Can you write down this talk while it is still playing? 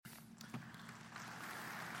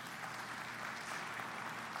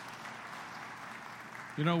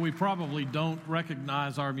You know, we probably don't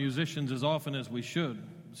recognize our musicians as often as we should.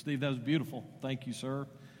 Steve, that was beautiful. Thank you, sir.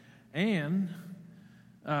 And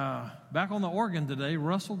back on the organ today,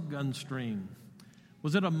 Russell Gunstream.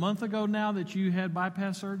 Was it a month ago now that you had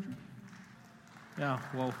bypass surgery? Yeah,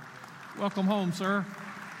 well, welcome home, sir.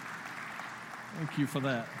 Thank you for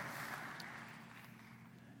that.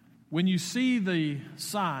 When you see the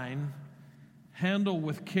sign, "Handle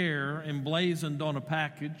with care," emblazoned on a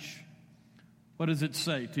package, what does it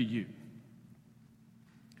say to you?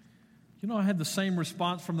 You know, I had the same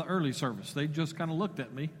response from the early service. They just kind of looked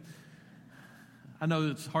at me. I know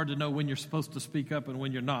it's hard to know when you're supposed to speak up and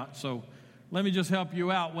when you're not, so let me just help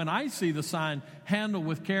you out. When I see the sign, "Handle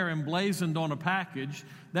with care," emblazoned on a package,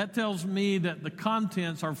 that tells me that the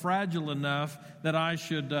contents are fragile enough that I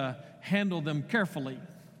should handle them carefully.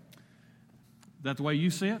 Is that the way you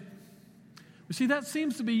see it? You see, that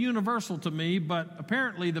seems to be universal to me, but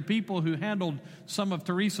apparently the people who handled some of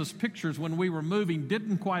Teresa's pictures when we were moving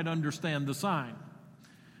didn't quite understand the sign.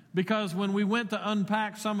 Because when we went to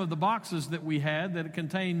unpack some of the boxes that we had that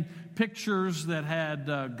contained pictures that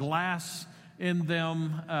had glass in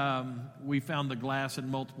them, we found the glass in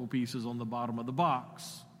multiple pieces on the bottom of the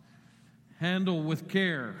box. Handle with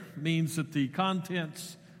care means that the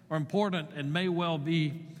contents are important and may well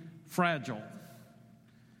be fragile.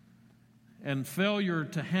 And failure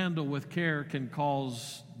to handle with care can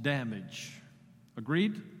cause damage.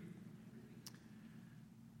 Agreed?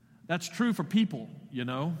 That's true for people, you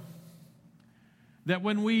know. That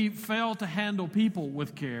when we fail to handle people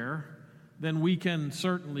with care, then we can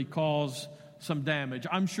certainly cause some damage.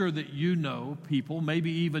 I'm sure that you know people, maybe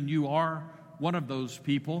even you are one of those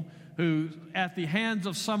people, who at the hands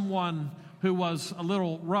of someone who was a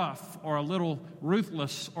little rough or a little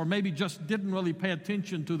ruthless or maybe just didn't really pay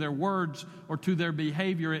attention to their words or to their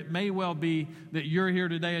behavior, it may well be that you're here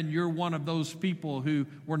today and you're one of those people who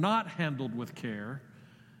were not handled with care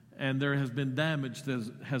and there has been damage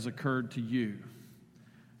that has occurred to you.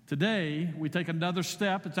 Today, we take another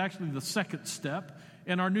step. It's actually the second step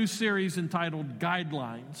in our new series entitled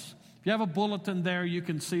Guidelines. If you have a bulletin there, you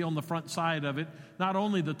can see on the front side of it not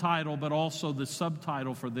only the title, but also the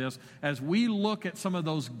subtitle for this, as we look at some of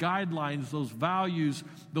those guidelines, those values,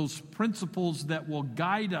 those principles that will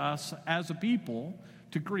guide us as a people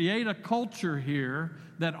to create a culture here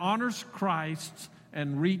that honors Christ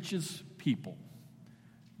and reaches people.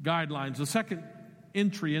 Guidelines. The second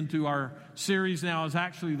entry into our series now is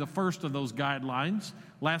actually the first of those guidelines.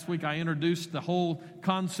 Last week I introduced the whole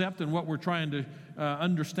concept and what we're trying to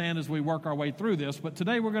understand as we work our way through this. But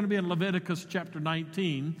today we're going to be in Leviticus chapter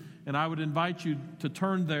 19, and I would invite you to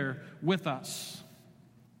turn there with us.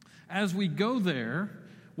 As we go there,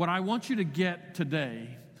 what I want you to get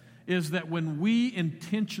today is that when we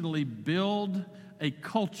intentionally build a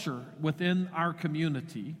culture within our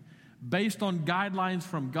community based on guidelines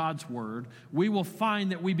from God's Word, we will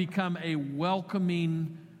find that we become a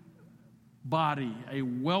welcoming body, a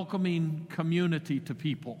welcoming community to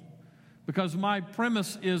people. Because my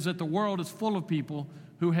premise is that the world is full of people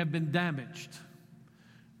who have been damaged.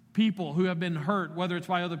 People who have been hurt, whether it's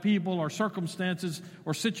by other people or circumstances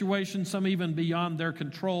or situations, some even beyond their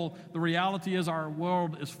control. The reality is our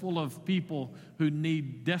world is full of people who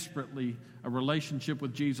need desperately a relationship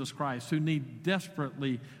with Jesus Christ, who need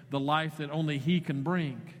desperately the life that only He can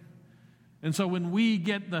bring. And so when we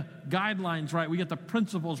get the guidelines right, we get the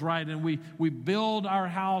principles right, and we build our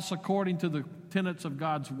house according to the tenets of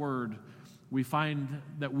God's Word, we find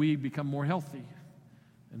that we become more healthy,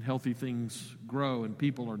 and healthy things grow, and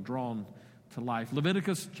people are drawn to life.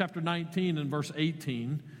 Leviticus chapter 19 and verse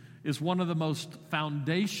 18 is one of the most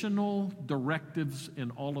foundational directives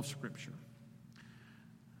in all of Scripture.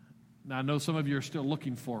 Now, I know some of you are still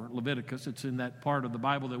looking for Leviticus. It's in that part of the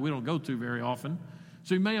Bible that we don't go to very often.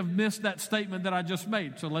 So you may have missed that statement that I just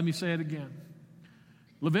made, so let me say it again.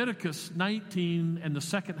 Leviticus 19 and the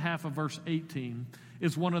second half of verse 18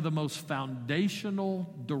 is one of the most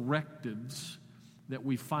foundational directives that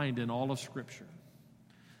we find in all of Scripture.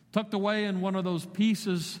 Tucked away in one of those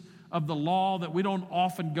pieces of the law that we don't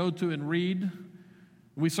often go to and read.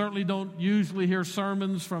 We certainly don't usually hear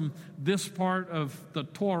sermons from this part of the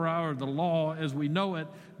Torah or the law as we know it.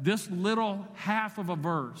 This little half of a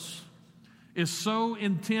verse is so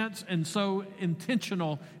intense and so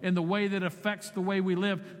intentional in the way that affects the way we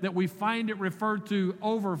live that we find it referred to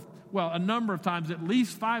a number of times, at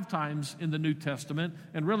least 5 times in the New Testament,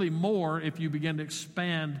 and really more if you begin to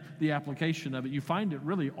expand the application of it. You find it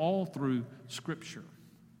really all through Scripture.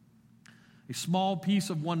 A small piece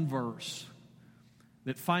of one verse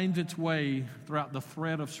that finds its way throughout the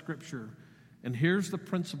thread of Scripture. And here's the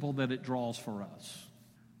principle that it draws for us.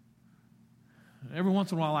 Every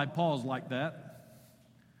once in a while I pause like that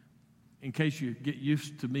in case you get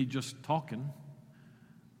used to me just talking.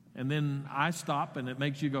 And then I stop and it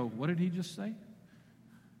makes you go, what did he just say?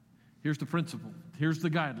 Here's the principle. Here's the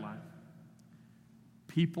guideline.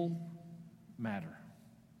 People matter.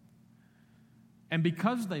 And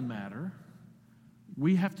because they matter,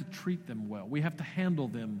 we have to treat them well. We have to handle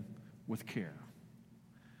them with care.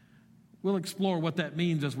 We'll explore what that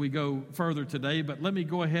means as we go further today, but let me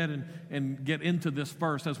go ahead and get into this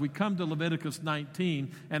verse. As we come to Leviticus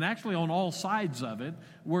 19, and actually on all sides of it,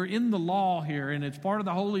 we're in the law here, and it's part of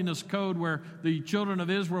the holiness code where the children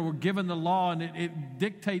of Israel were given the law, and it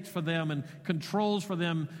dictates for them and controls for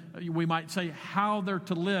them, we might say, how they're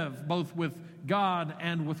to live, both with God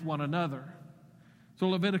and with one another. So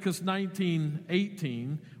Leviticus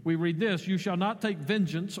 19:18, we read this, "You shall not take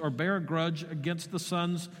vengeance or bear a grudge against the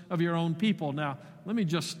sons of your own people." Now, let me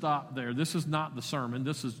just stop there. This is not the sermon.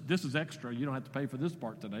 This is extra. You don't have to pay for this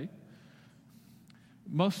part today.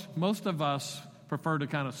 Most of us prefer to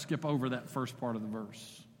kind of skip over that first part of the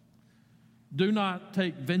verse. Do not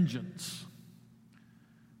take vengeance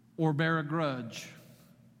or bear a grudge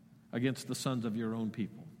against the sons of your own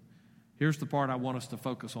people. Here's the part I want us to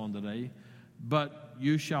focus on today. But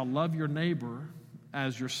you shall love your neighbor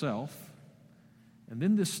as yourself. And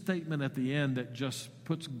then this statement at the end that just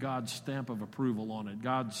puts God's stamp of approval on it.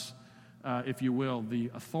 God's, if you will,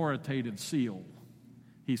 the authoritative seal.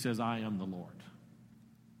 He says, I am the Lord.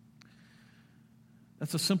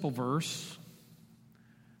 That's a simple verse.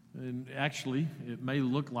 And actually, it may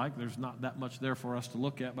look like there's not that much there for us to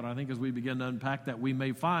look at, but I think as we begin to unpack that, we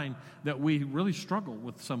may find that we really struggle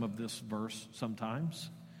with some of this verse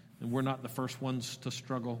sometimes. And we're not the first ones to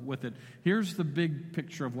struggle with it. Here's the big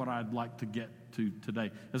picture of what I'd like to get to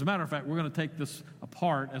today. As a matter of fact, we're going to take this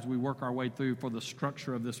apart as we work our way through for the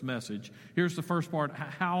structure of this message. Here's the first part.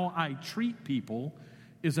 How I treat people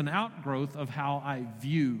is an outgrowth of how I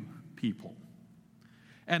view people.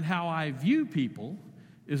 And how I view people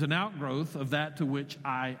is an outgrowth of that to which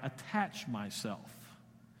I attach myself.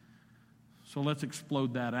 So let's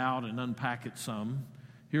explode that out and unpack it some.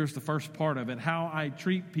 Here's the first part of it. How I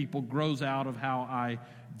treat people grows out of how I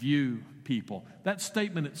view people. That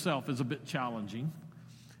statement itself is a bit challenging.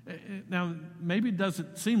 Now, maybe it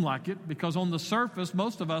doesn't seem like it, because on the surface,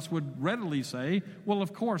 most of us would readily say, well,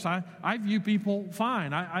 of course, I view people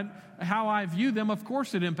fine. How I view them, of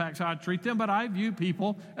course, it impacts how I treat them, but I view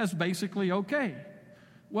people as basically okay.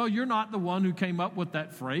 Well, you're not the one who came up with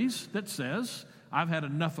that phrase that says, I've had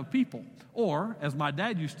enough of people. Or, as my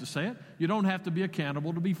dad used to say it, you don't have to be a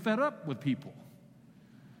cannibal to be fed up with people.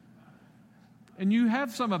 And you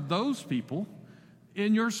have some of those people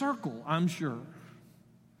in your circle, I'm sure.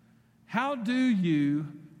 How do you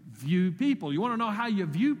view people? You want to know how you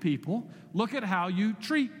view people? Look at how you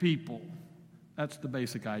treat people. That's the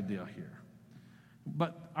basic idea here.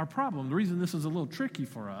 But our problem, the reason this is a little tricky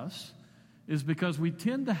for us, is because we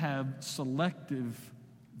tend to have selective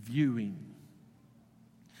viewing.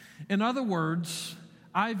 In other words,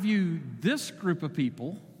 I view this group of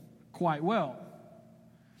people quite well,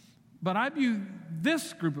 but I view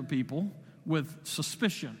this group of people with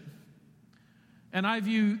suspicion. And I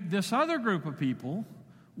view this other group of people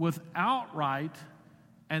with outright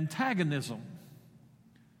antagonism.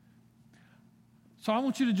 So I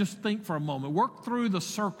want you to just think for a moment. Work through the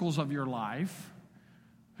circles of your life.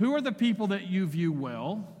 Who are the people that you view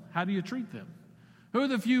well? How do you treat them? Who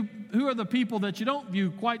are the people that you don't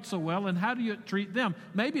view quite so well, and how do you treat them?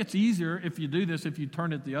 Maybe it's easier if you do this, if you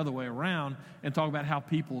turn it the other way around and talk about how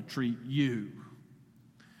people treat you.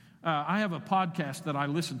 I have a podcast that I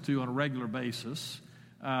listen to on a regular basis.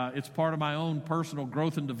 It's part of my own personal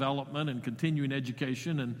growth and development and continuing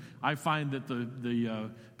education, and I find that the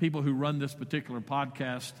people who run this particular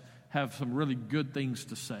podcast have some really good things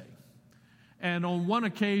to say. And on one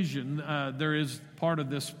occasion, there is part of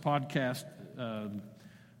this podcast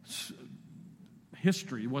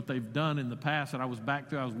history, what they've done in the past, and I was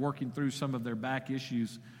working through some of their back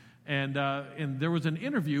issues, and there was an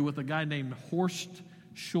interview with a guy named Horst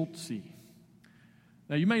Schulze.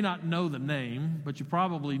 Now, you may not know the name, but you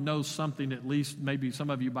probably know something, at least maybe some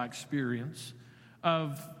of you by experience,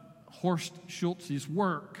 of Horst Schulze's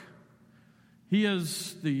work. He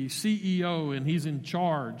is the CEO, and he's in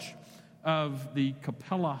charge of the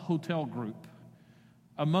Capella Hotel Group,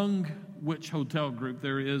 among which hotel group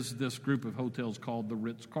there is this group of hotels called the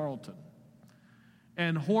Ritz-Carlton.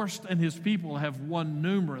 And Horst and his people have won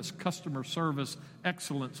numerous customer service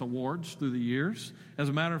excellence awards through the years. As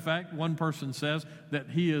a matter of fact, one person says that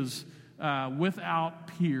he is without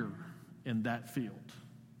peer in that field.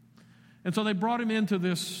 And so they brought him into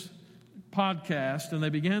this podcast, and they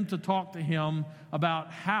began to talk to him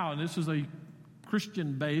about how, and this is a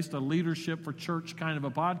Christian-based, a leadership for church kind of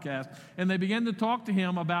a podcast, and they began to talk to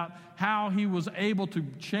him about how he was able to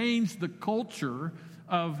change the culture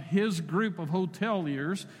of his group of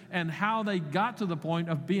hoteliers and how they got to the point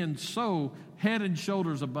of being so head and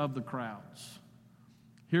shoulders above the crowds.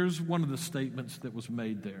 Here's one of the statements that was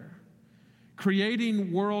made there.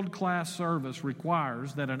 Creating world-class service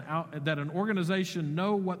requires that an organization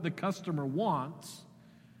know what the customer wants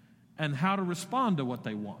and how to respond to what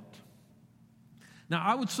they want. Now,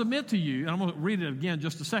 I would submit to you, and I'm going to read it again in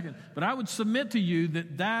just a second, but I would submit to you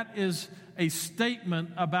that that is a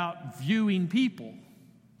statement about viewing people.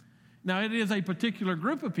 Now, it is a particular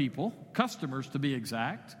group of people, customers to be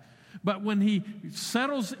exact, but when he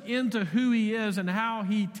settles into who he is and how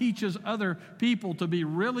he teaches other people to be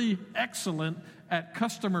really excellent at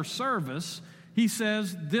customer service, he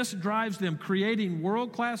says this drives them. Creating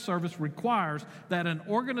world-class service requires that an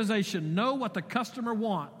organization know what the customer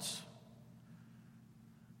wants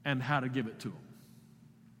and how to give it to them.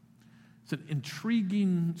 It's an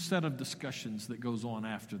intriguing set of discussions that goes on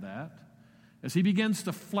after that as he begins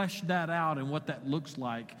to flesh that out and what that looks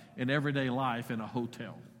like in everyday life in a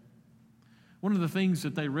hotel. One of the things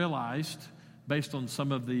that they realized, based on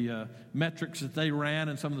some of the metrics that they ran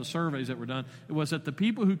and some of the surveys that were done, was that the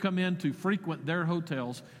people who come in to frequent their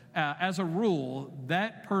hotels, as a rule,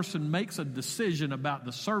 that person makes a decision about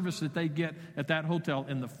the service that they get at that hotel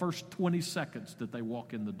in the first 20 seconds that they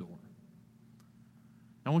walk in the door.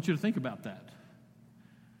 I want you to think about that.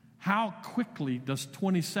 How quickly does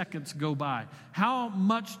 20 seconds go by? How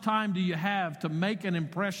much time do you have to make an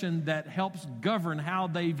impression that helps govern how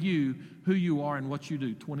they view who you are and what you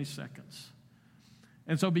do? 20 seconds.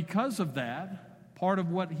 And so because of that, part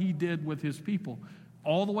of what he did with his people,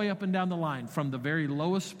 all the way up and down the line, from the very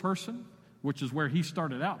lowest person, which is where he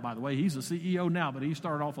started out, by the way. He's a CEO now, but he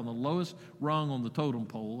started off on the lowest rung on the totem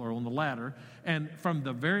pole or on the ladder. And from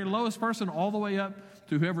the very lowest person all the way up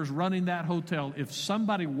to whoever's running that hotel, if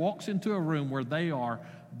somebody walks into a room where they are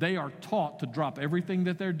taught to drop everything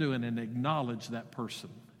that they're doing and acknowledge that person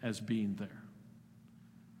as being there.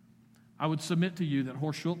 I would submit to you that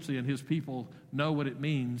Horst Schulze and his people know what it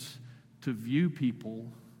means to view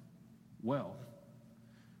people well,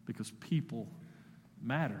 because people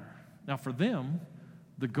matter. Now, for them,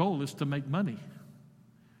 the goal is to make money.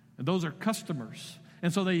 And those are customers.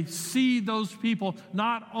 And so they see those people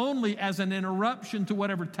not only as an interruption to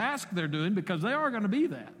whatever task they're doing, because they are going to be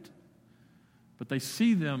that, but they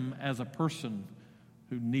see them as a person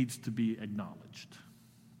who needs to be acknowledged.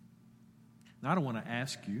 Now, I don't want to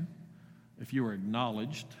ask you if you were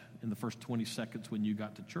acknowledged in the first 20 seconds when you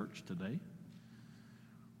got to church today.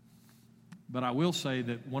 But I will say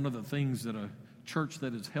that one of the things that a church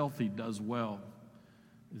that is healthy does well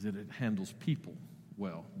is that it handles people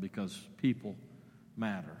well, because people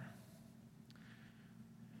matter.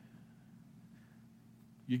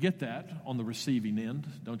 You get that on the receiving end,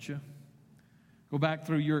 don't you? Go back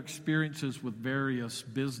through your experiences with various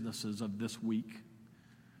businesses of this week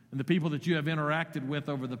and the people that you have interacted with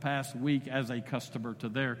over the past week as a customer to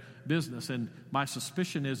their business. And my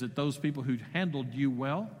suspicion is that those people who handled you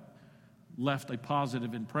well left a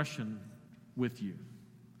positive impression with you.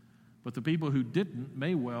 But the people who didn't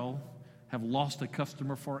may well have lost a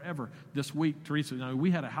customer forever. This week, Teresa,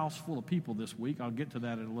 we had a house full of people this week. I'll get to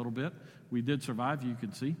that in a little bit. We did survive, you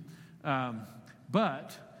can see.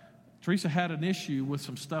 But Teresa had an issue with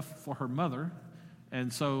some stuff for her mother.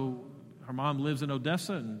 And so her mom lives in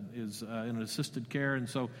Odessa and is in assisted care. And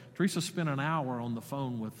so Teresa spent an hour on the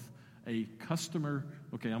phone with a customer,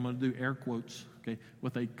 okay, I'm going to do air quotes, okay,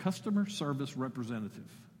 with a customer service representative.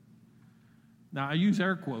 Now, I use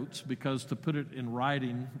air quotes because to put it in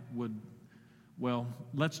writing would, well,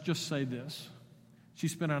 let's just say this. She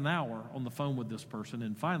spent an hour on the phone with this person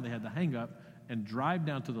and finally had to hang up and drive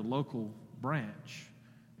down to the local branch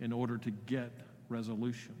in order to get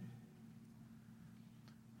resolution.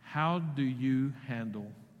 How do you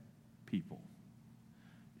handle people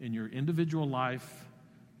in your individual life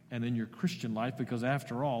and in your Christian life? Because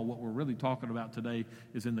after all, what we're really talking about today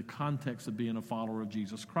is in the context of being a follower of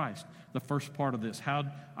Jesus Christ. The first part of this, how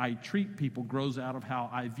I treat people, grows out of how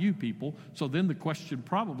I view people. So then the question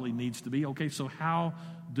probably needs to be, okay, so how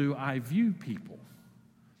do I view people?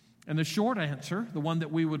 And the short answer, the one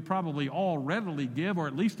that we would probably all readily give or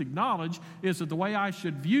at least acknowledge, is that the way I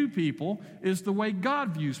should view people is the way God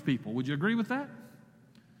views people. Would you agree with that?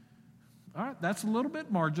 All right, that's a little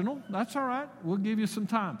bit marginal. That's all right. We'll give you some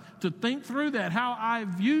time to think through that. How I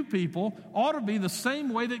view people ought to be the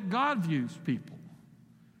same way that God views people,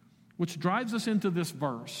 which drives us into this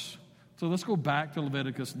verse So let's go back to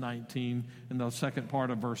Leviticus 19 in the second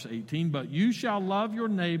part of verse 18. But you shall love your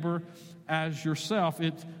neighbor as yourself.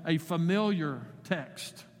 It's a familiar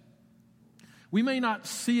text. We may not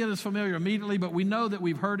see it as familiar immediately, but we know that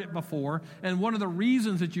we've heard it before. And one of the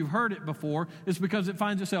reasons that you've heard it before is because it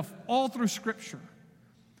finds itself all through Scripture.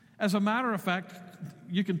 As a matter of fact,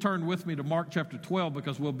 you can turn with me to Mark chapter 12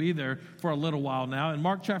 because we'll be there for a little while now. In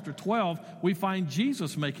Mark chapter 12, we find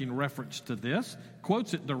Jesus making reference to this,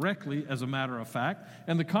 quotes it directly as a matter of fact.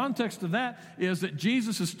 And the context of that is that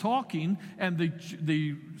Jesus is talking and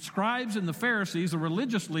the scribes and the Pharisees, the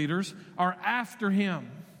religious leaders, are after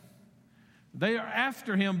him. They are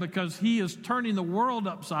after him because he is turning the world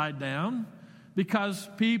upside down because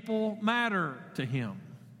people matter to him.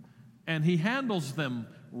 And he handles them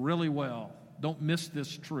really well. Don't miss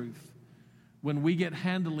this truth. When we get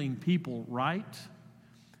handling people right,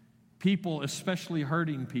 people, especially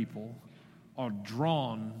hurting people, are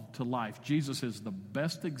drawn to life. Jesus is the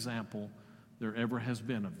best example there ever has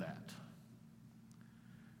been of that.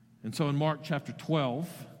 And so in Mark chapter 12,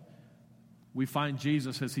 we find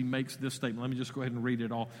Jesus as he makes this statement. Let me just go ahead and read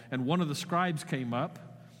it all. And one of the scribes came up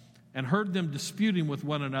and heard them disputing with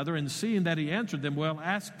one another, and seeing that he answered them well,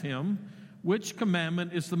 asked him, which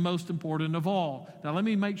commandment is the most important of all? Now, let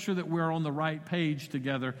me make sure that we're on the right page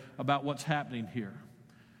together about what's happening here.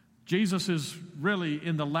 Jesus is really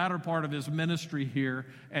in the latter part of his ministry here,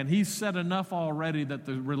 and he's said enough already that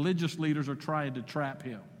the religious leaders are trying to trap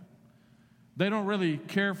him. They don't really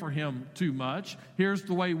care for him too much. Here's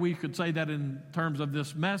the way we could say that in terms of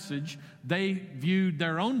this message. They viewed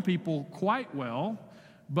their own people quite well,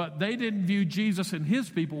 but they didn't view Jesus and his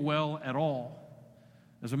people well at all.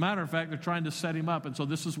 As a matter of fact, they're trying to set him up. And so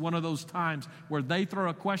this is one of those times where they throw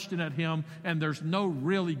a question at him and there's no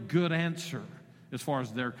really good answer as far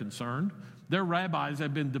as they're concerned. Their rabbis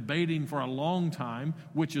have been debating for a long time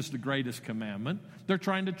which is the greatest commandment. They're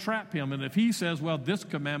trying to trap him. And if he says, well, this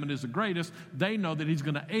commandment is the greatest, they know that he's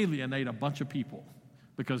going to alienate a bunch of people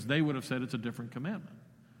because they would have said it's a different commandment.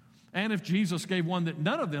 And if Jesus gave one that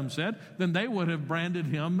none of them said, then they would have branded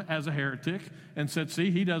him as a heretic and said,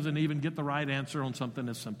 see, he doesn't even get the right answer on something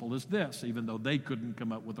as simple as this, even though they couldn't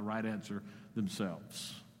come up with the right answer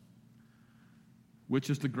themselves. Which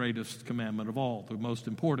is the greatest commandment of all, the most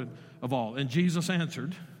important of all? And Jesus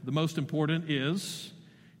answered, the most important is,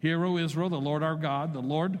 hear, O Israel, the Lord our God,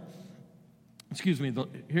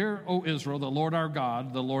 hear, O Israel, the Lord our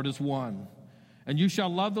God, the Lord is one. And you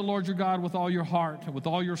shall love the Lord your God with all your heart, and with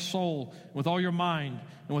all your soul, and with all your mind,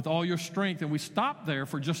 and with all your strength. And we stop there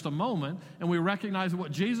for just a moment, and we recognize that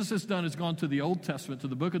what Jesus has done is gone to the Old Testament, to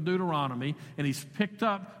the book of Deuteronomy, and he's picked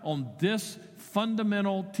up on this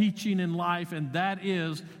fundamental teaching in life, and that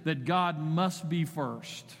is that God must be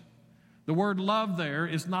first. The word love there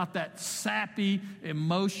is not that sappy,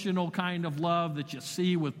 emotional kind of love that you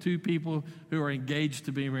see with two people who are engaged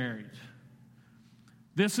to be married.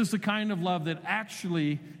 This is the kind of love that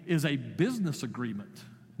actually is a business agreement.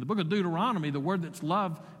 In the book of Deuteronomy, the word that's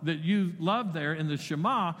love, that you love there in the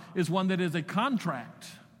Shema, is one that is a contract.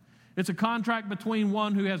 It's a contract between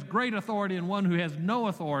one who has great authority and one who has no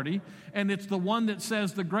authority. And it's the one that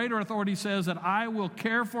says, the greater authority says that I will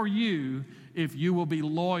care for you if you will be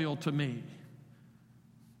loyal to me.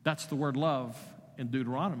 That's the word love in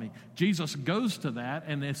Deuteronomy. Jesus goes to that,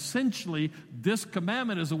 and essentially this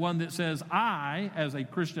commandment is the one that says, I, as a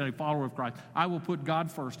Christian, a follower of Christ, I will put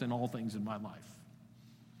God first in all things in my life.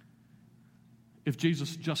 If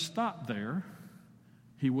Jesus just stopped there,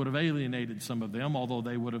 he would have alienated some of them, although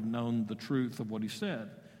they would have known the truth of what he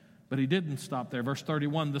said. But he didn't stop there. Verse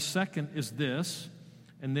 31, the second is this,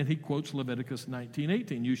 and then he quotes Leviticus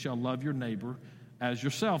 19:18, you shall love your neighbor as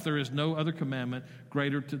yourself. There is no other commandment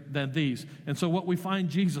greater than these. And so what we find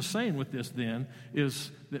Jesus saying with this then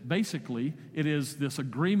is that basically it is this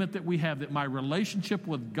agreement that we have that my relationship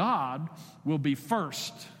with God will be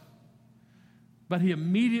first. But he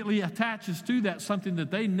immediately attaches to that something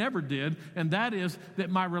that they never did, and that is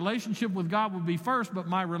that my relationship with God will be first, but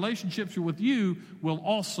my relationships with you will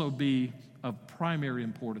also be of primary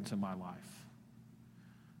importance in my life.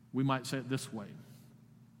 We might say it this way.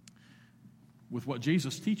 With what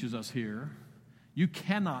Jesus teaches us here, you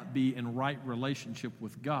cannot be in right relationship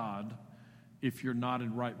with God if you're not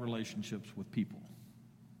in right relationships with people.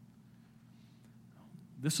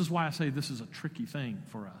 This is why I say this is a tricky thing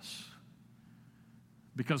for us.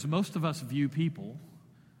 Because most of us view people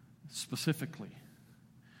specifically.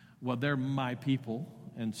 Well, they're my people,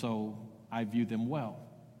 and so I view them well.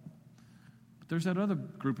 But there's that other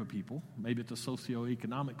group of people, maybe it's a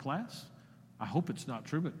socioeconomic class. I hope it's not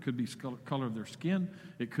true, but it could be color of their skin.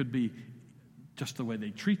 It could be just the way they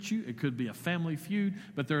treat you. It could be a family feud.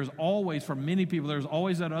 But there's always, for many people, there's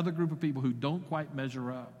always that other group of people who don't quite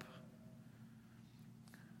measure up.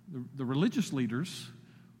 The religious leaders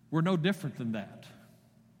were no different than that.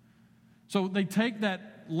 So they take that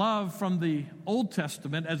love from the Old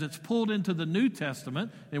Testament as it's pulled into the New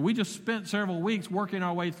Testament, and we just spent several weeks working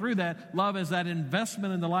our way through that. Love as that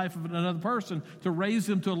investment in the life of another person to raise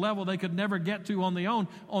them to a level they could never get to on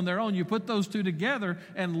their own. You put those two together,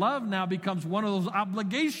 and love now becomes one of those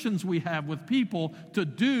obligations we have with people to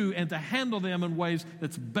do and to handle them in ways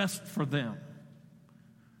that's best for them,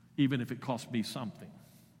 even if it costs me something.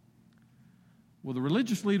 Well, the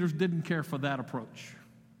religious leaders didn't care for that approach.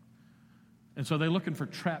 And so they're looking for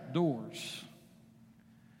trap doors.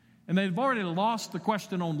 And they've already lost the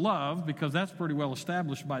question on love because that's pretty well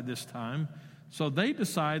established by this time. So they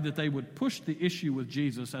decide that they would push the issue with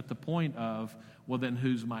Jesus at the point of, well, then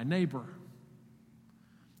who's my neighbor?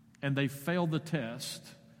 And they fail the test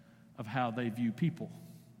of how they view people.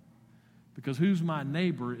 Because who's my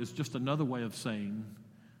neighbor is just another way of saying,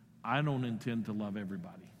 I don't intend to love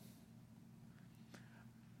everybody.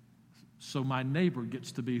 So my neighbor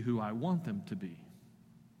gets to be who I want them to be.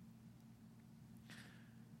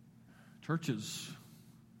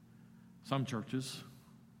 Some churches,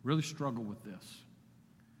 really struggle with this.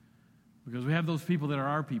 Because we have those people that are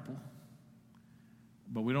our people,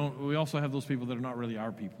 but we also have those people that are not really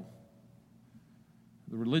our people.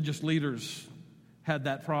 The religious leaders had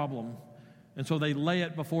that problem. And so they lay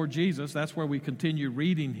it before Jesus. That's where we continue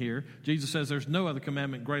reading here. Jesus says, there's no other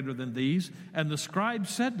commandment greater than these. And the scribe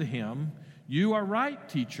said to him, you are right,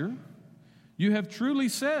 teacher. You have truly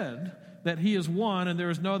said that he is one and there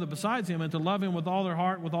is no other besides him, and to love him with all their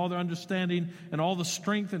heart, with all their understanding, and all the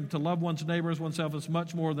strength, and to love one's neighbor as oneself is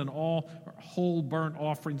much more than all whole burnt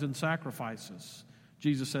offerings and sacrifices.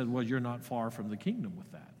 Jesus said, well, you're not far from the kingdom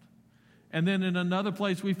with that. And then in another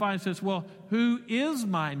place we find it says, well, who is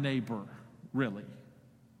my neighbor? Really.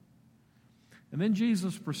 And then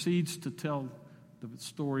Jesus proceeds to tell the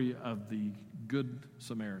story of the Good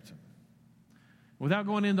Samaritan. Without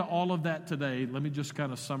going into all of that today, let me just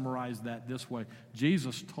kind of summarize that this way.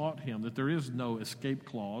 Jesus taught him that there is no escape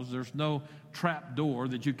clause. There's no trap door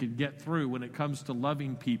that you can get through when it comes to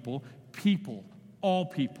loving people. People, all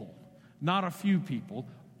people, not a few people,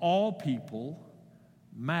 all people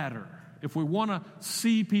matter. If we want to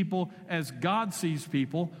see people as God sees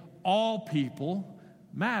people, all people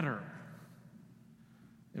matter,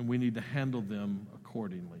 and we need to handle them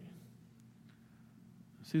accordingly.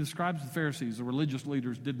 See, the scribes and Pharisees, the religious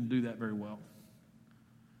leaders, didn't do that very well.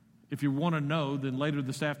 If you want to know, then later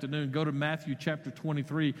this afternoon, go to Matthew chapter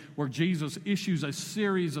 23, where Jesus issues a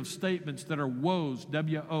series of statements that are woes,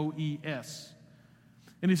 W-O-E-S.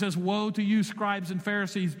 And he says, woe to you, scribes and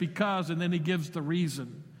Pharisees, because, and then he gives the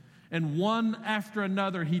reason. And one after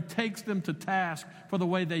another, he takes them to task for the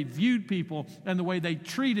way they viewed people and the way they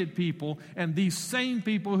treated people. And these same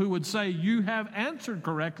people who would say, you have answered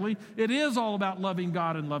correctly, it is all about loving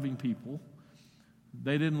God and loving people,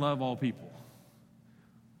 they didn't love all people.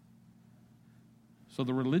 So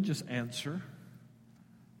the religious answer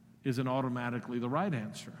isn't automatically the right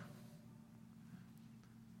answer.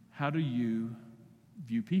 How do you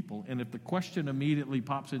view people? And if the question immediately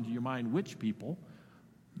pops into your mind, which people,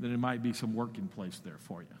 then there might be some work in place there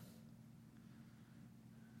for you.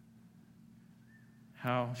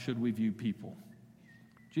 How should we view people?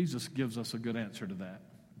 Jesus gives us a good answer to that.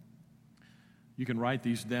 You can write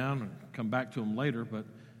these down and come back to them later, but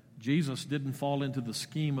Jesus didn't fall into the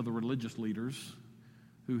scheme of the religious leaders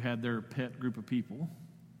who had their pet group of people.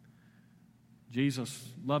 Jesus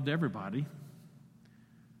loved everybody.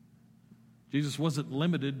 Jesus wasn't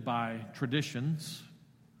limited by traditions.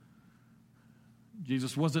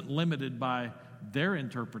 Jesus wasn't limited by their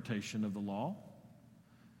interpretation of the law.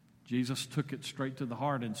 Jesus took it straight to the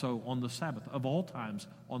heart. And so on the Sabbath, of all times,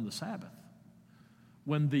 on the Sabbath,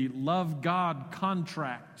 when the love God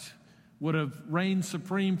contract would have reigned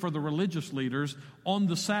supreme for the religious leaders, on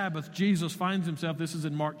the Sabbath, Jesus finds himself, this is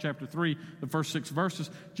in Mark chapter 3, the first 6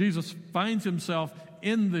 verses, Jesus finds himself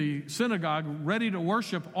in the synagogue ready to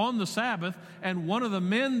worship on the Sabbath, and one of the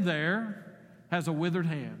men there has a withered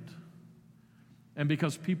hand. And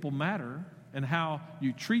because people matter and how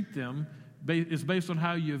you treat them is based on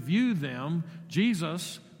how you view them,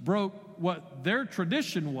 Jesus broke what their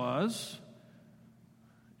tradition was,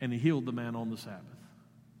 and he healed the man on the Sabbath.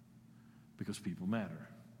 Because people matter,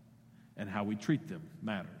 and how we treat them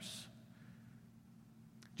matters.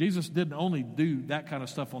 Jesus didn't only do that kind of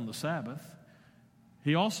stuff on the Sabbath.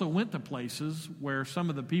 He also went to places where some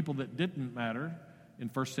of the people that didn't matter in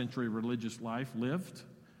first century religious life lived.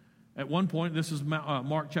 At one point, this is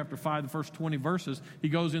Mark chapter 5, the first 20 verses, he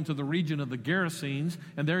goes into the region of the Gerasenes,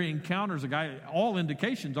 and there he encounters a guy. All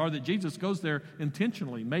indications are that Jesus goes there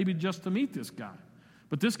intentionally, maybe just to meet this guy.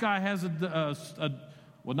 But this guy has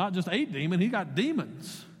not just a demon, he got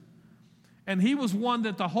demons. And he was one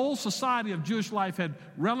that the whole society of Jewish life had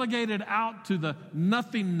relegated out to the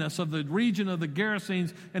nothingness of the region of the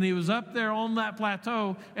Gerasenes, and he was up there on that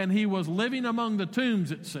plateau, and he was living among the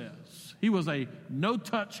tombs, it says. He was a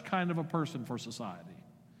no-touch kind of a person for society.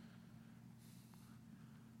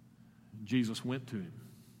 Jesus went to him,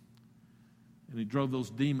 and he drove those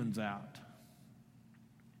demons out.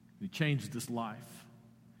 He changed his life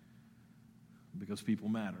because people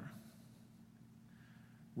matter.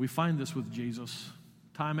 We find this with Jesus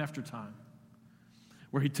time after time,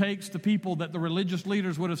 where he takes the people that the religious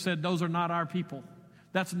leaders would have said, those are not our people.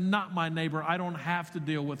 That's not my neighbor. I don't have to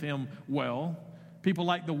deal with him well. People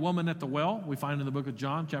like the woman at the well, we find in the book of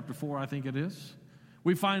John, chapter 4, I think it is.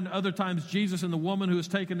 We find other times Jesus and the woman who is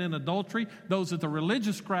taken in adultery. Those that the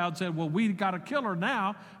religious crowd said, well, we got to kill her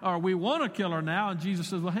now, or we want to kill her now. And Jesus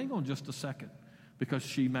says, well, hang on just a second, because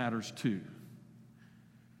she matters too.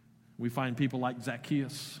 We find people like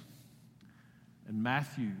Zacchaeus and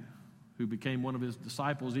Matthew, who became one of his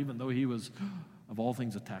disciples, even though he was, of all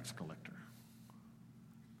things, a tax collector.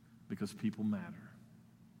 Because people matter.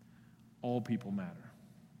 All people matter.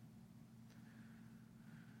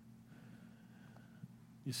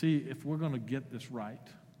 You see, if we're going to get this right,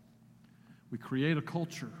 we create a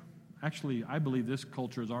culture. Actually, I believe this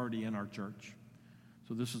culture is already in our church.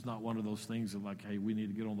 So this is not one of those things that like, hey, we need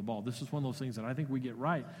to get on the ball. This is one of those things that I think we get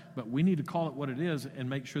right, but we need to call it what it is and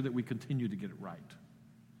make sure that we continue to get it right.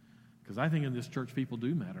 Because I think in this church, people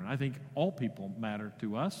do matter. And I think all people matter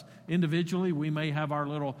to us. Individually, we may have our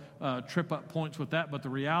little trip-up points with that, but the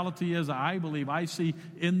reality is I believe I see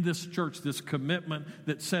in this church this commitment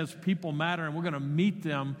that says people matter, and we're going to meet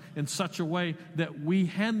them in such a way that we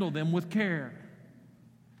handle them with care.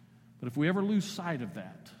 But if we ever lose sight of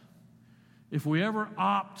that, if we ever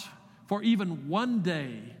opt for even one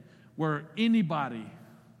day where anybody,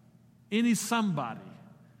 somebody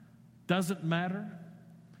doesn't matter,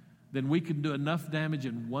 then we can do enough damage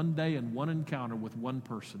in one day and one encounter with one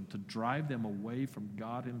person to drive them away from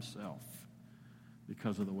God himself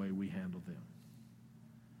because of the way we handle them.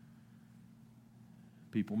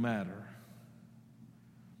 People matter.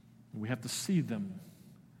 We have to see them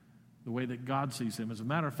the way that God sees them. As a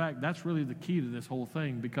matter of fact, that's really the key to this whole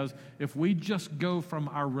thing, because if we just go from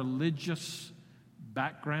our religious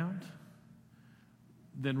background,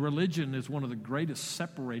 then religion is one of the greatest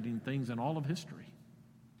separating things in all of history.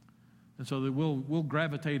 And so that we'll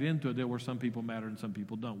gravitate into it where some people matter and some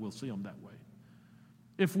people don't. We'll see them that way.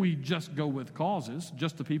 If we just go with causes,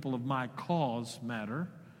 just the people of my cause matter,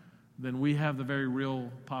 then we have the very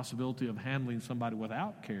real possibility of handling somebody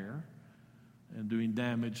without care and doing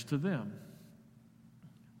damage to them.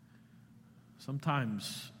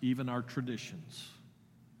 Sometimes even our traditions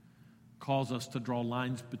cause us to draw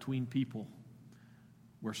lines between people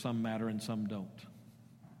where some matter and some don't.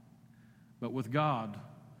 But with God,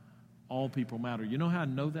 all people matter. You know how I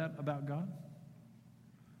know that about God?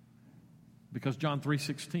 Because John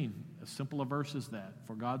 3:16, as simple a verse as that,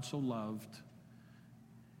 for God so loved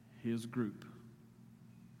his group.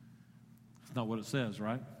 That's not what it says,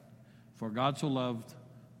 right? For God so loved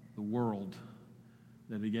the world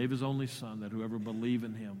that he gave his only Son, that whoever believe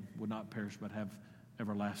in him would not perish but have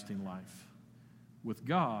everlasting life. With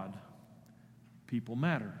God, people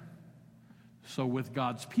matter. So with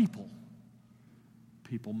God's people,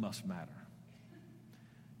 people must matter.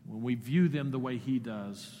 When we view them the way he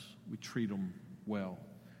does, we treat them well.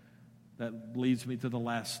 That leads me to the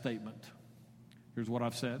last statement. Here's what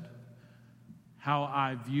I've said. How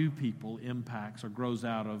I view people impacts or grows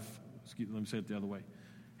out of, let me say it the other way.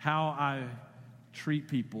 How I treat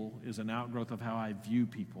people is an outgrowth of how I view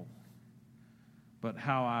people. But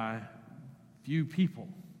how I view people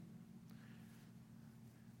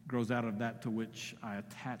grows out of that to which I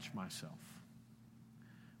attach myself.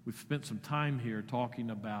 We've spent some time here talking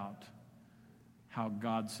about how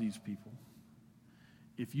God sees people.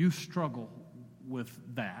 If you struggle with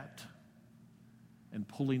that and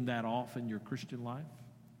pulling that off in your Christian life,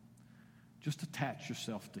 just attach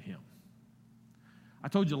yourself to him. I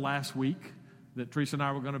told you last week that Teresa and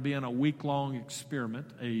I were going to be in a week-long experiment,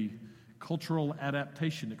 a cultural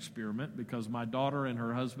adaptation experiment, because my daughter and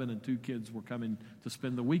her husband and 2 kids were coming to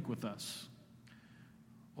spend the week with us.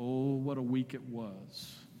 Oh, what a week it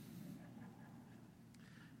was.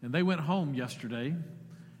 And they went home yesterday,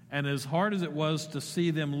 and as hard as it was to see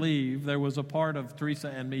them leave, there was a part of Teresa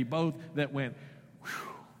and me both that went,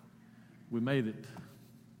 whew, we made it.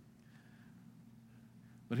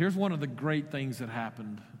 But here's one of the great things that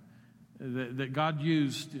happened, that God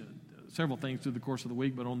used several things through the course of the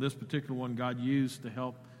week, but on this particular one, God used to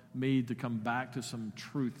help me to come back to some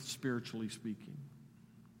truth, spiritually speaking.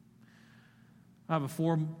 I have a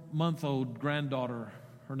 4-month-old granddaughter.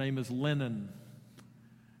 Her name is Lennon.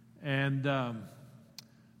 And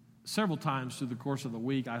several times through the course of the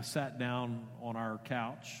week, I sat down on our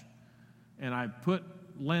couch, and I put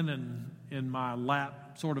Lennon in my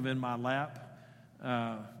lap, sort of in my lap,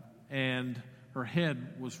 and her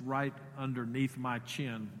head was right underneath my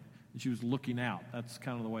chin, and she was looking out. That's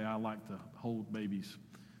kind of the way I like to hold babies.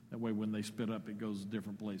 That way when they spit up, it goes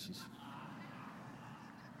different places.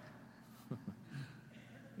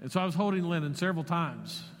 And so I was holding Lennon several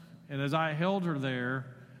times, and as I held her there,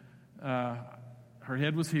 her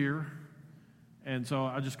head was here, and so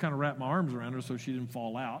I just kind of wrapped my arms around her so she didn't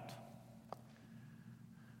fall out.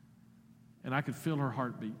 And I could feel her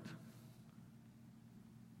heartbeat.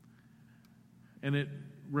 And it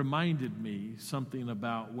reminded me something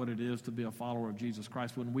about what it is to be a follower of Jesus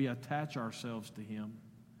Christ when we attach ourselves to Him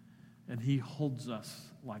and He holds us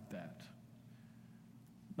like that.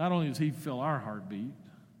 Not only does He feel our heartbeat,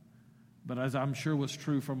 but as I'm sure was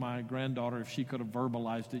true for my granddaughter, if she could have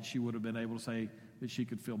verbalized it, she would have been able to say that she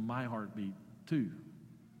could feel my heartbeat too.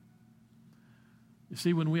 You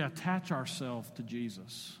see, when we attach ourselves to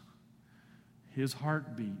Jesus, His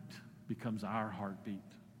heartbeat becomes our heartbeat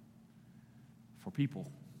for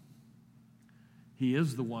people. He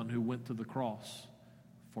is the one who went to the cross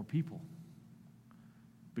for people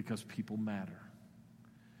because people matter.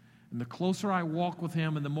 And the closer I walk with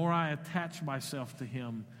Him and the more I attach myself to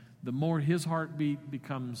Him, the more His heartbeat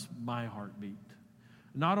becomes my heartbeat.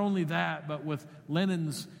 Not only that, but with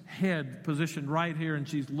Lennon's head positioned right here and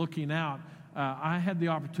she's looking out, I had the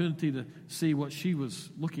opportunity to see what she was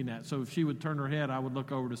looking at. So if she would turn her head, I would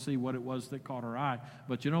look over to see what it was that caught her eye.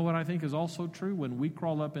 But you know what I think is also true? When we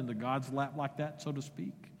crawl up into God's lap like that, so to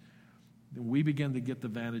speak, then we begin to get the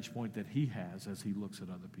vantage point that He has as He looks at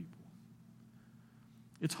other people.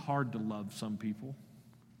 It's hard to love some people.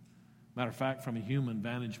 Matter of fact, from a human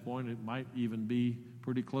vantage point, it might even be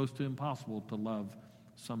pretty close to impossible to love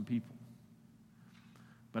some people.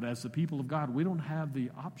 But as the people of God, we don't have the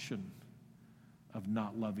option of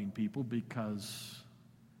not loving people because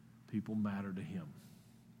people matter to Him.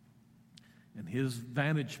 And His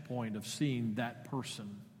vantage point of seeing that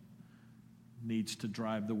person needs to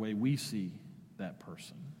drive the way we see that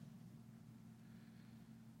person.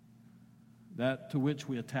 That to which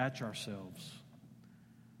we attach ourselves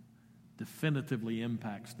definitively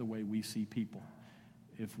impacts the way we see people.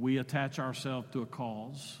 If we attach ourselves to a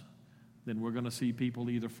cause, then we're going to see people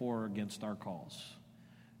either for or against our cause.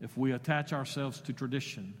 If we attach ourselves to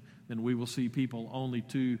tradition, then we will see people only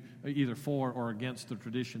to either for or against the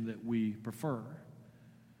tradition that we prefer.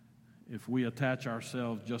 If we attach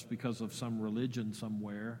ourselves just because of some religion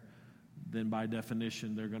somewhere, then by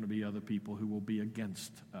definition, there are going to be other people who will be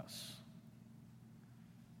against us.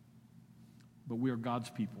 But we are God's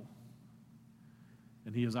people,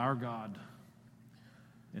 and He is our God.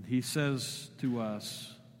 And He says to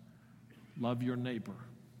us, love your neighbor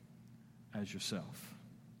as yourself.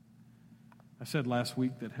 I said last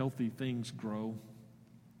week that healthy things grow.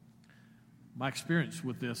 My experience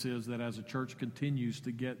with this is that as a church continues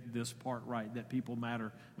to get this part right, that people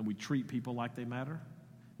matter and we treat people like they matter,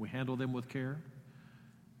 we handle them with care,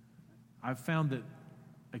 I've found that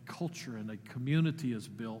a culture and a community is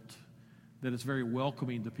built that is very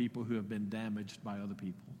welcoming to people who have been damaged by other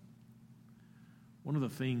people. One of the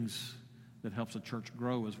things that helps a church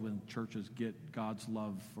grow is when churches get God's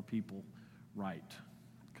love for people right,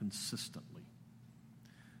 consistently.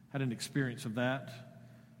 Had an experience of that.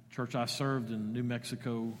 Church I served in New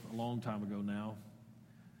Mexico a long time ago now.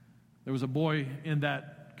 There was a boy in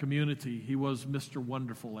that community. He was Mr.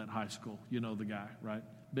 Wonderful at high school. You know the guy, right?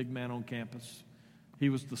 Big man on campus. He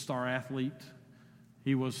was the star athlete.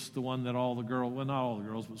 He was the one that all the girls, well, not all the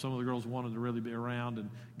girls, but some of the girls wanted to really be around, and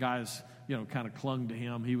guys, kind of clung to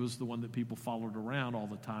him. He was the one that people followed around all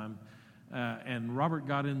the time. And Robert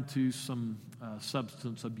got into some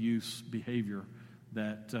substance abuse behavior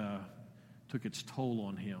that took its toll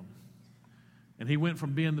on him. And he went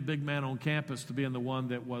from being the big man on campus to being the one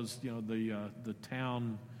that was, the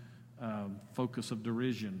town focus of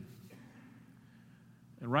derision.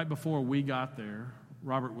 And right before we got there,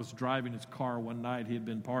 Robert was driving his car one night. He had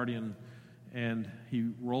been partying, and he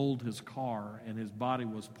rolled his car, and his body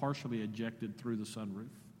was partially ejected through the sunroof.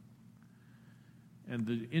 And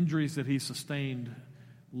the injuries that he sustained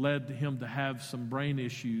led him to have some brain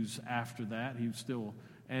issues after that. He was still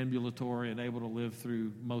ambulatory and able to live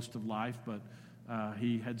through most of life, but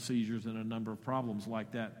he had seizures and a number of problems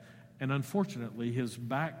like that. And unfortunately, his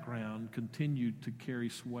background continued to carry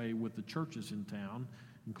sway with the churches in town,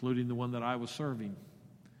 including the one that I was serving,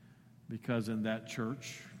 because in that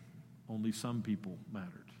church, only some people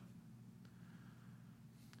mattered.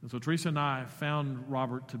 And so Teresa and I found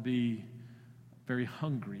Robert to be very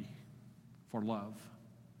hungry for love.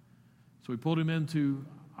 So we pulled him into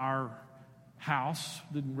our house,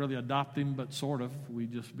 didn't really adopt him, but sort of. We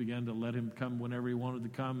just began to let him come whenever he wanted to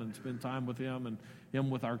come and spend time with him and him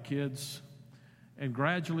with our kids. And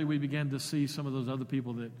gradually we began to see some of those other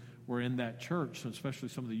people that were in that church, especially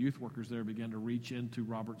some of the youth workers there, began to reach into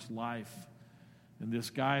Robert's life. And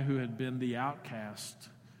this guy who had been the outcast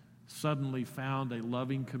suddenly found a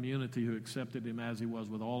loving community who accepted him as he was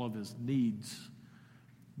with all of his needs,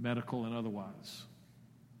 medical and otherwise.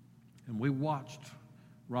 And we watched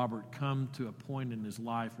Robert come to a point in his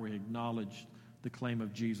life where he acknowledged the claim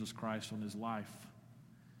of Jesus Christ on his life.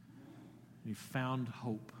 And he found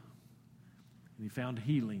hope. And he found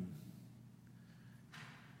healing.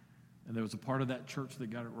 And there was a part of that church that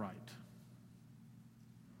got it right.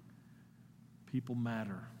 People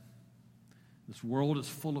matter. This world is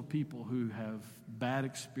full of people who have bad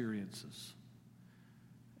experiences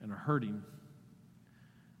and are hurting.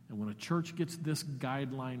 And when a church gets this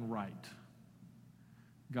guideline right,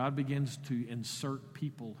 God begins to insert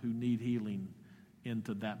people who need healing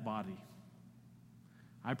into that body.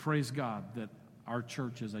 I praise God that our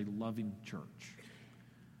church is a loving church.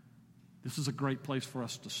 This is a great place for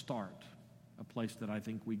us to start, a place that I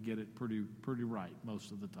think we get it pretty right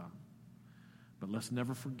most of the time. But let's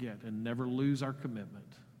never forget and never lose our commitment.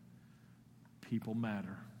 People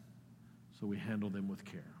matter, so we handle them with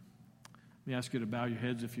care. Let me ask you to bow your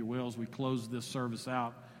heads, if you will, as we close this service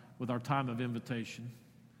out with our time of invitation.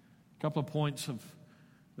 A couple of points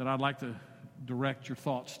that I'd like to direct your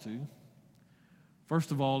thoughts to.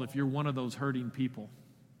 First of all, if you're one of those hurting people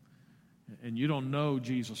and you don't know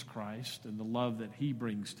Jesus Christ and the love that he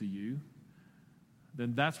brings to you,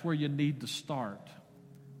 then that's where you need to start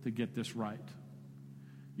to get this right.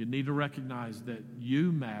 You need to recognize that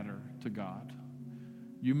you matter to God.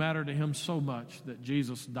 You matter to him so much that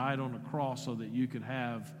Jesus died on a cross so that you could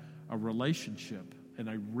have a relationship and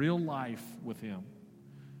a real life with him.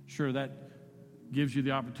 Sure, that gives you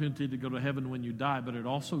the opportunity to go to heaven when you die, but it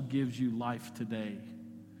also gives you life today,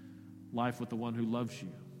 life with the one who loves you.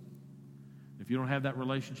 If you don't have that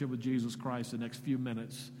relationship with Jesus Christ, the next few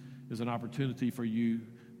minutes is an opportunity for you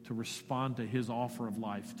to respond to his offer of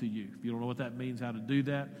life to you. If you don't know what that means, how to do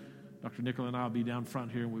that, Dr. Nicola and I will be down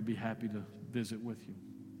front here and we'd be happy to visit with you.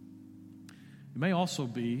 It may also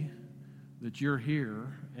be that you're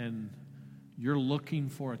here and you're looking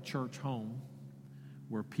for a church home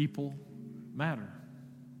where people matter.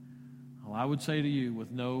 Well, I would say to you,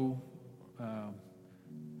 with no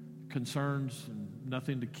concerns and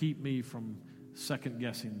nothing to keep me from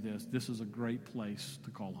second-guessing this is a great place to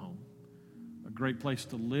call home. A great place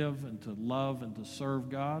to live and to love and to serve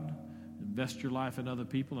God. Invest your life in other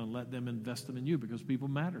people and let them invest them in you, because people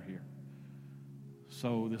matter here.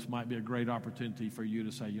 So this might be a great opportunity for you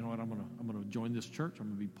to say, you know what, I'm going to join this church. I'm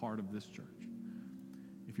going to be part of this church.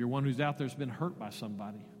 If you're one who's out there who's been hurt by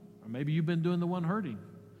somebody, or maybe you've been doing the one hurting,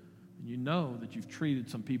 and you know that you've treated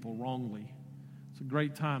some people wrongly, it's a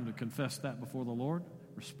great time to confess that before the Lord,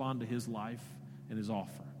 respond to his life and his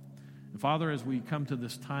offer. And Father, as we come to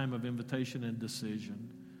this time of invitation and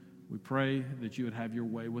decision, we pray that you would have your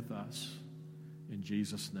way with us. In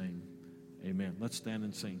Jesus' name, amen. Let's stand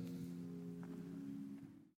and sing.